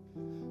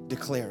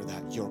 declare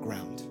that your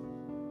ground.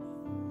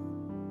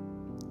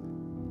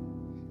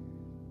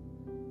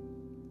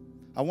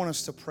 I want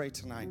us to pray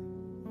tonight.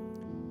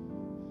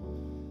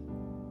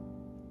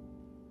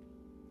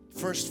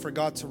 First, for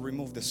God to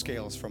remove the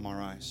scales from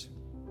our eyes,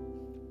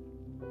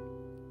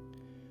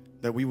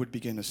 that we would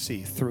begin to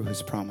see through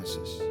His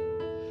promises,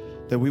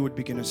 that we would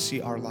begin to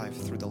see our life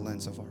through the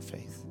lens of our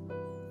faith.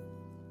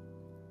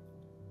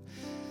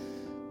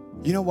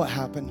 You know what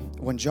happened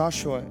when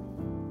Joshua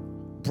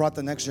brought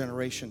the next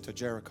generation to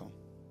Jericho?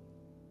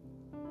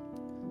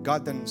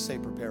 God didn't say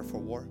prepare for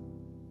war.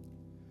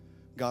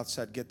 God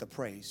said get the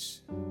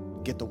praise,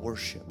 get the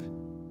worship.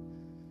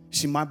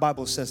 See, my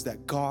Bible says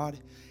that God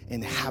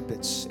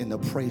inhabits in the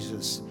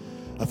praises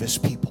of His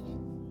people.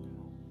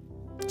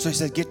 So He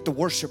said get the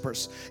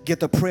worshipers, get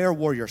the prayer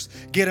warriors,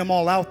 get them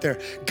all out there.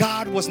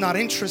 God was not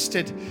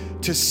interested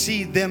to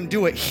see them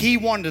do it. He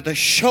wanted to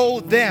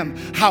show them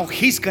how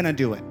He's gonna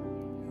do it.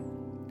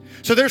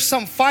 So there's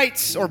some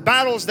fights or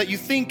battles that you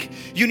think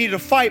you need to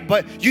fight,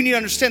 but you need to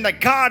understand that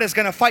God is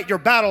gonna fight your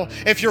battle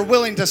if you're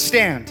willing to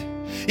stand.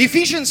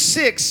 Ephesians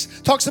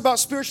 6 talks about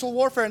spiritual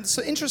warfare, and it's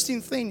an interesting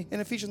thing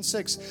in Ephesians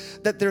 6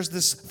 that there's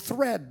this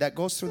thread that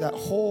goes through that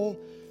whole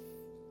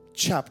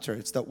chapter.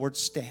 It's that word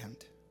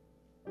stand.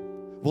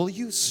 Will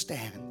you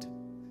stand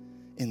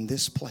in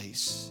this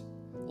place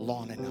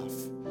long enough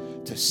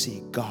to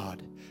see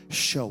God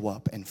show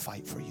up and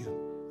fight for you?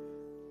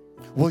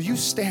 Will you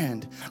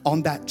stand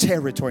on that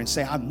territory and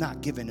say, I'm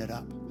not giving it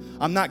up.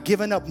 I'm not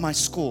giving up my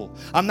school.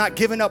 I'm not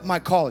giving up my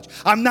college.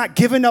 I'm not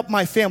giving up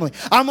my family.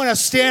 I'm going to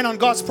stand on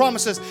God's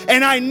promises.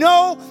 And I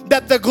know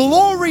that the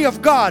glory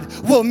of God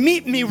will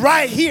meet me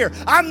right here.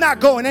 I'm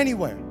not going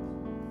anywhere.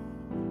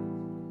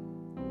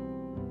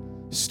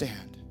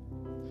 Stand.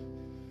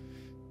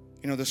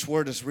 You know, this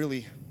word is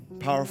really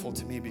powerful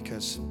to me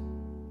because,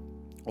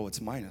 oh, it's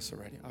minus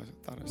already. I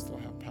thought I still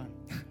have time.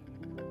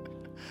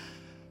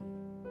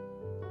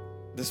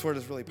 This word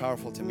is really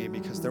powerful to me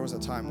because there was a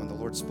time when the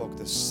Lord spoke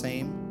this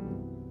same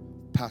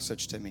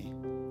passage to me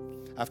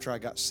after I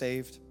got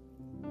saved,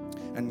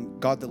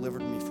 and God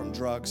delivered me from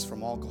drugs,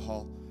 from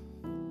alcohol,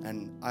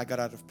 and I got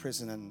out of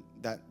prison. And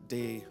that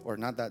day, or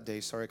not that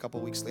day, sorry, a couple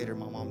weeks later,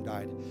 my mom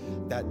died.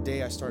 That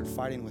day I started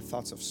fighting with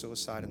thoughts of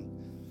suicide and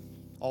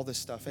all this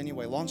stuff.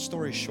 Anyway, long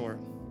story short,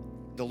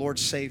 the Lord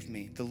saved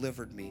me,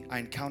 delivered me. I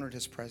encountered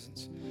His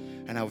presence,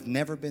 and I've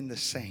never been the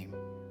same.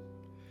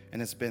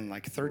 And it's been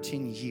like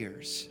 13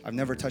 years. I've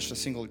never touched a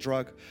single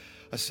drug,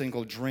 a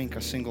single drink,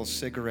 a single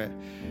cigarette.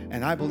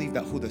 And I believe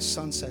that who the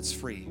Son sets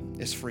free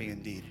is free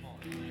indeed.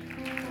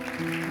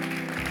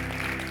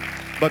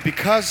 But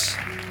because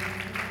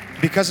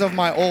of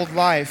my old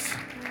life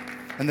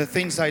and the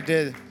things I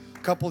did, a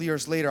couple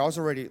years later, I was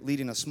already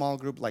leading a small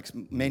group like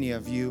many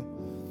of you.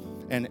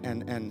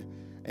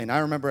 And I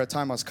remember a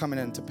time I was coming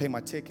in to pay my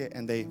ticket,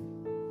 and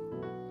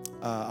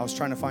I was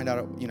trying to find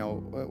out, you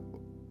know,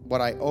 what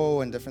I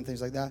owe and different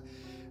things like that.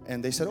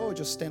 And they said, oh,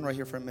 just stand right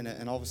here for a minute.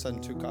 And all of a sudden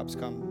 2 cops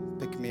come,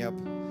 pick me up,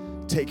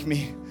 take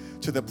me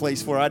to the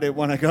place where I didn't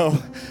want to go.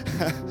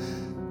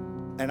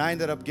 And I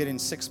ended up getting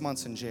 6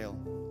 months in jail.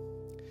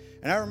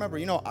 And I remember,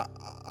 you know,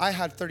 I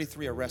had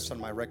 33 arrests on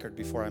my record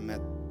before I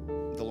met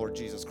the Lord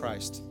Jesus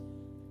Christ.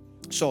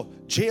 So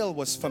jail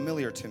was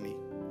familiar to me.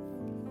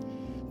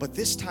 But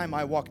this time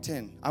I walked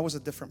in, I was a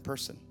different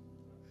person.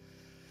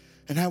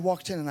 And I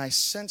walked in and I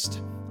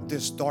sensed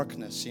this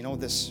darkness, you know,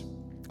 this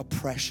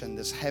oppression,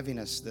 this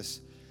heaviness, this,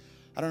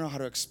 I don't know how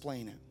to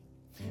explain it.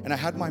 And I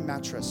had my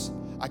mattress.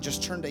 I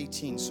just turned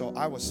 18, so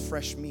I was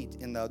fresh meat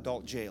in the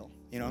adult jail.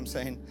 You know what I'm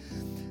saying?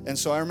 And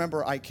so I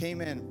remember I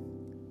came in,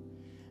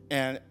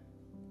 and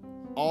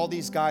all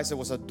these guys, it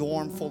was a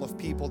dorm full of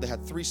people. They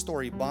had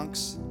 3-story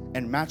bunks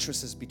and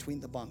mattresses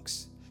between the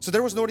bunks. So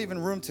there was not even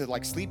room to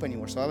like sleep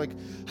anywhere. So I like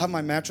have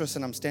my mattress,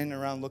 and I'm standing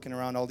around looking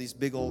around all these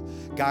big old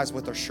guys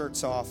with their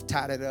shirts off,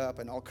 tatted up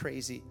and all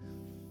crazy.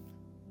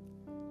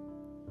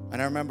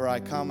 And I remember I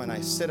come and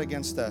I sit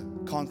against the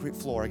concrete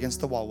floor,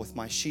 against the wall with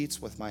my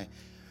sheets, with my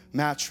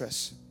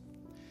mattress.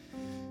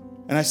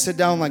 And I sit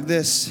down like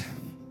this,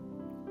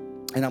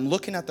 and I'm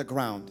looking at the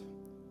ground.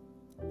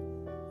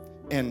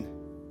 And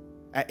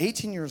at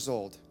 18 years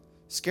old,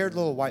 scared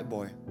little white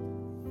boy,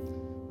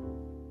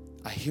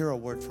 I hear a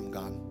word from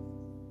God.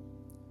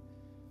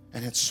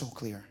 And it's so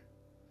clear.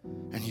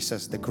 And He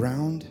says, the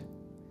ground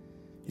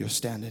you're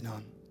standing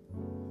on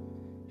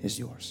is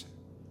yours.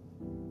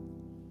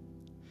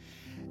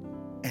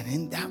 And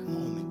in that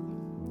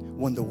moment,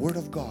 when the word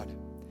of God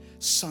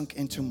sunk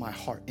into my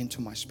heart,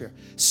 into my spirit,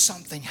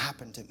 something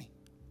happened to me.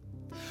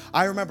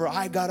 I remember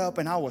I got up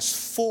and I was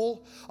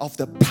full of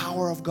the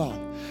power of God.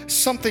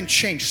 Something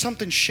changed,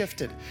 something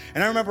shifted.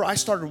 And I remember I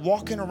started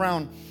walking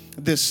around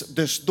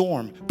this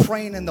dorm,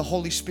 praying in the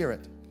Holy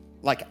Spirit,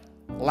 like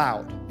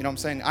loud. You know what I'm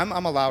saying?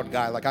 I'm a loud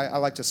guy. Like I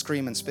like to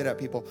scream and spit at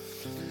people.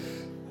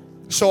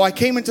 So I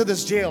came into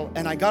this jail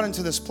and I got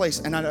into this place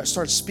and I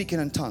started speaking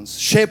in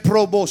tongues. And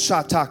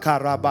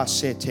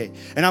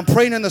I'm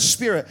praying in the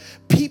Spirit.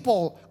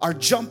 People are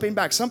jumping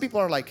back. Some people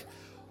are like,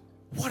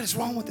 what is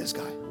wrong with this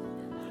guy?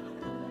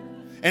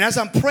 And as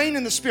I'm praying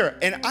in the Spirit,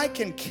 and I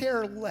can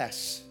care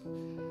less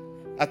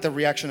at the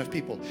reaction of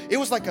people. It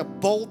was like a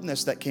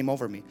boldness that came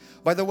over me.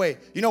 By the way,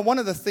 you know, one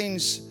of the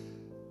things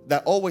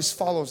that always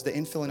follows the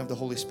infilling of the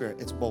Holy Spirit,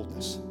 it's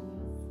boldness.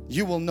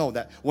 You will know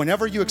that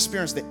whenever you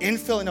experience the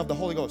infilling of the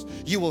Holy Ghost,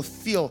 you will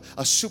feel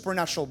a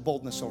supernatural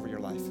boldness over your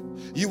life.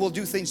 You will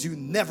do things you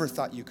never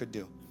thought you could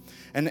do.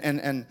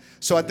 And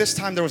so at this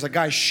time, there was a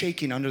guy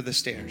shaking under the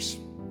stairs.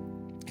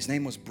 His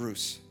name was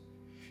Bruce.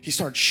 He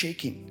started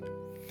shaking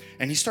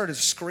and he started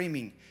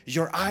screaming,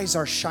 "Your eyes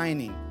are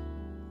shining."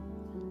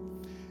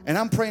 And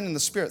I'm praying in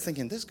the Spirit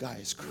thinking, this guy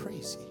is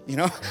crazy, you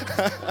know?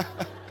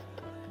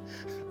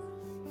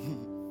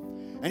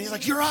 And he's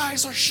like, "Your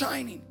eyes are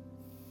shining."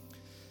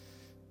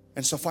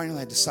 And so finally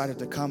I decided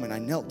to come and I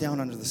knelt down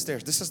under the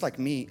stairs. This is like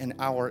me an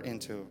hour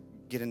into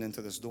getting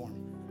into this dorm.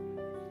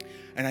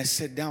 And I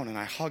sit down and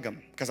I hug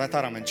him because I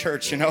thought I'm in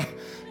church, you know.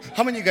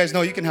 How many of you guys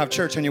know you can have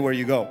church anywhere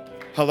you go?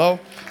 Hello?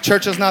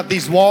 Church is not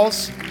these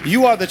walls.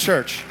 You are the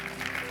church.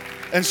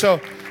 And so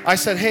I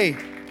said, "Hey,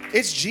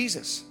 it's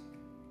Jesus."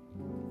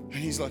 And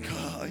he's like,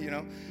 "Oh," you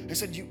know. I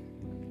said, you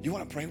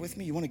want to pray with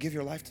me? You want to give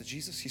your life to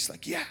Jesus? He's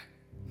like, "Yeah."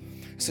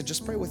 I said,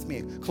 "Just pray with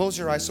me. Close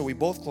your eyes." So we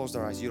both closed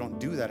our eyes. You don't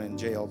do that in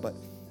jail, but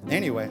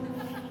anyway,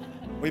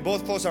 we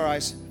both closed our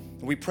eyes.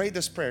 We prayed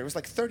this prayer. It was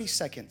like 30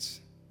 seconds.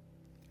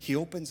 He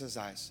opens his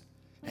eyes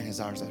and his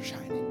eyes are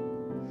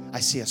shining. I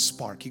see a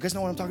spark. You guys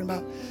know what I'm talking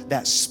about?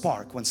 That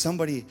spark when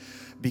somebody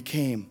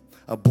became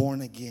a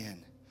born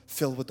again,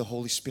 filled with the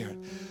Holy Spirit.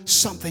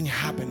 Something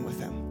happened with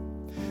him.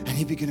 And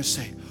he began to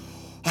say,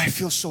 "I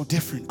feel so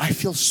different. I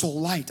feel so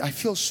light. I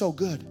feel so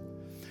good."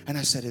 And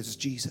I said, "It's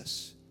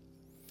Jesus."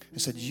 I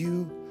said,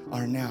 "You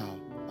are now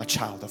a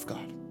child of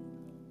God."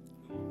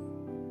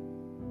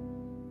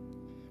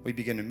 We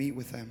began to meet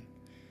with them.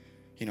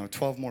 You know,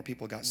 12 more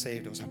people got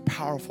saved. It was a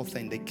powerful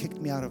thing. They kicked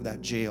me out of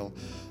that jail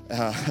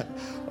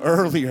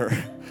earlier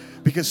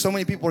because so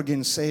many people were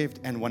getting saved.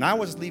 And when I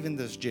was leaving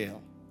this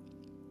jail,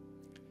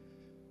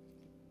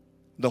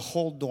 the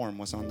whole dorm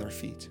was on their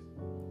feet.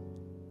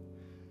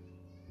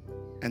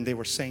 And they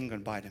were saying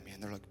goodbye to me.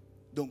 And they're like,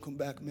 "Don't come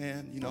back,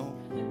 man," you know.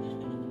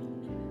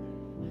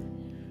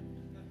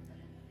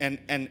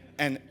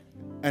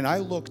 And I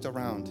looked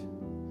around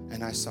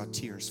and I saw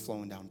tears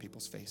flowing down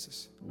people's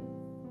faces.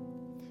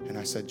 And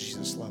I said,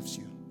 "Jesus loves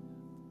you."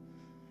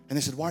 And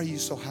they said, "Why are you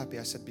so happy?"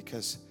 I said,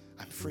 "Because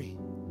I'm free.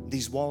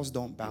 These walls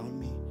don't bound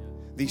me.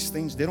 These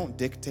things, they don't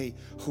dictate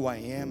who I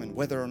am and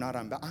whether or not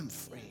I'm bound. I'm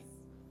free.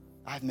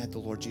 I've met the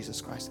Lord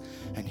Jesus Christ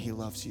and He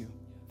loves you."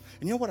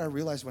 And you know what I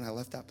realized when I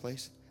left that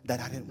place? That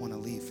I didn't want to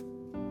leave.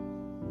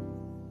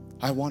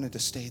 I wanted to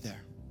stay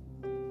there.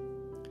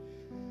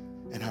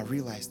 And I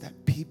realized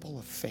that people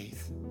of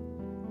faith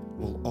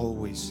will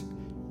always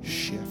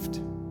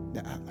shift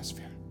the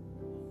atmosphere.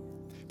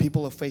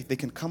 People of faith, they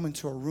can come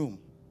into a room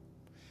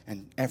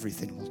and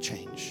everything will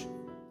change.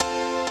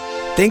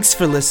 Thanks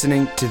for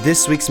listening to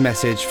this week's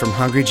message from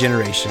Hungry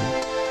Generation.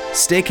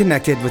 Stay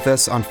connected with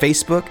us on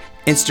Facebook,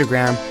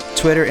 Instagram,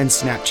 Twitter, and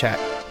Snapchat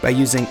by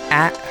using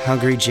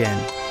 @HungryGen.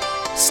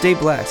 Stay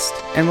blessed,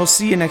 and we'll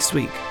see you next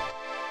week.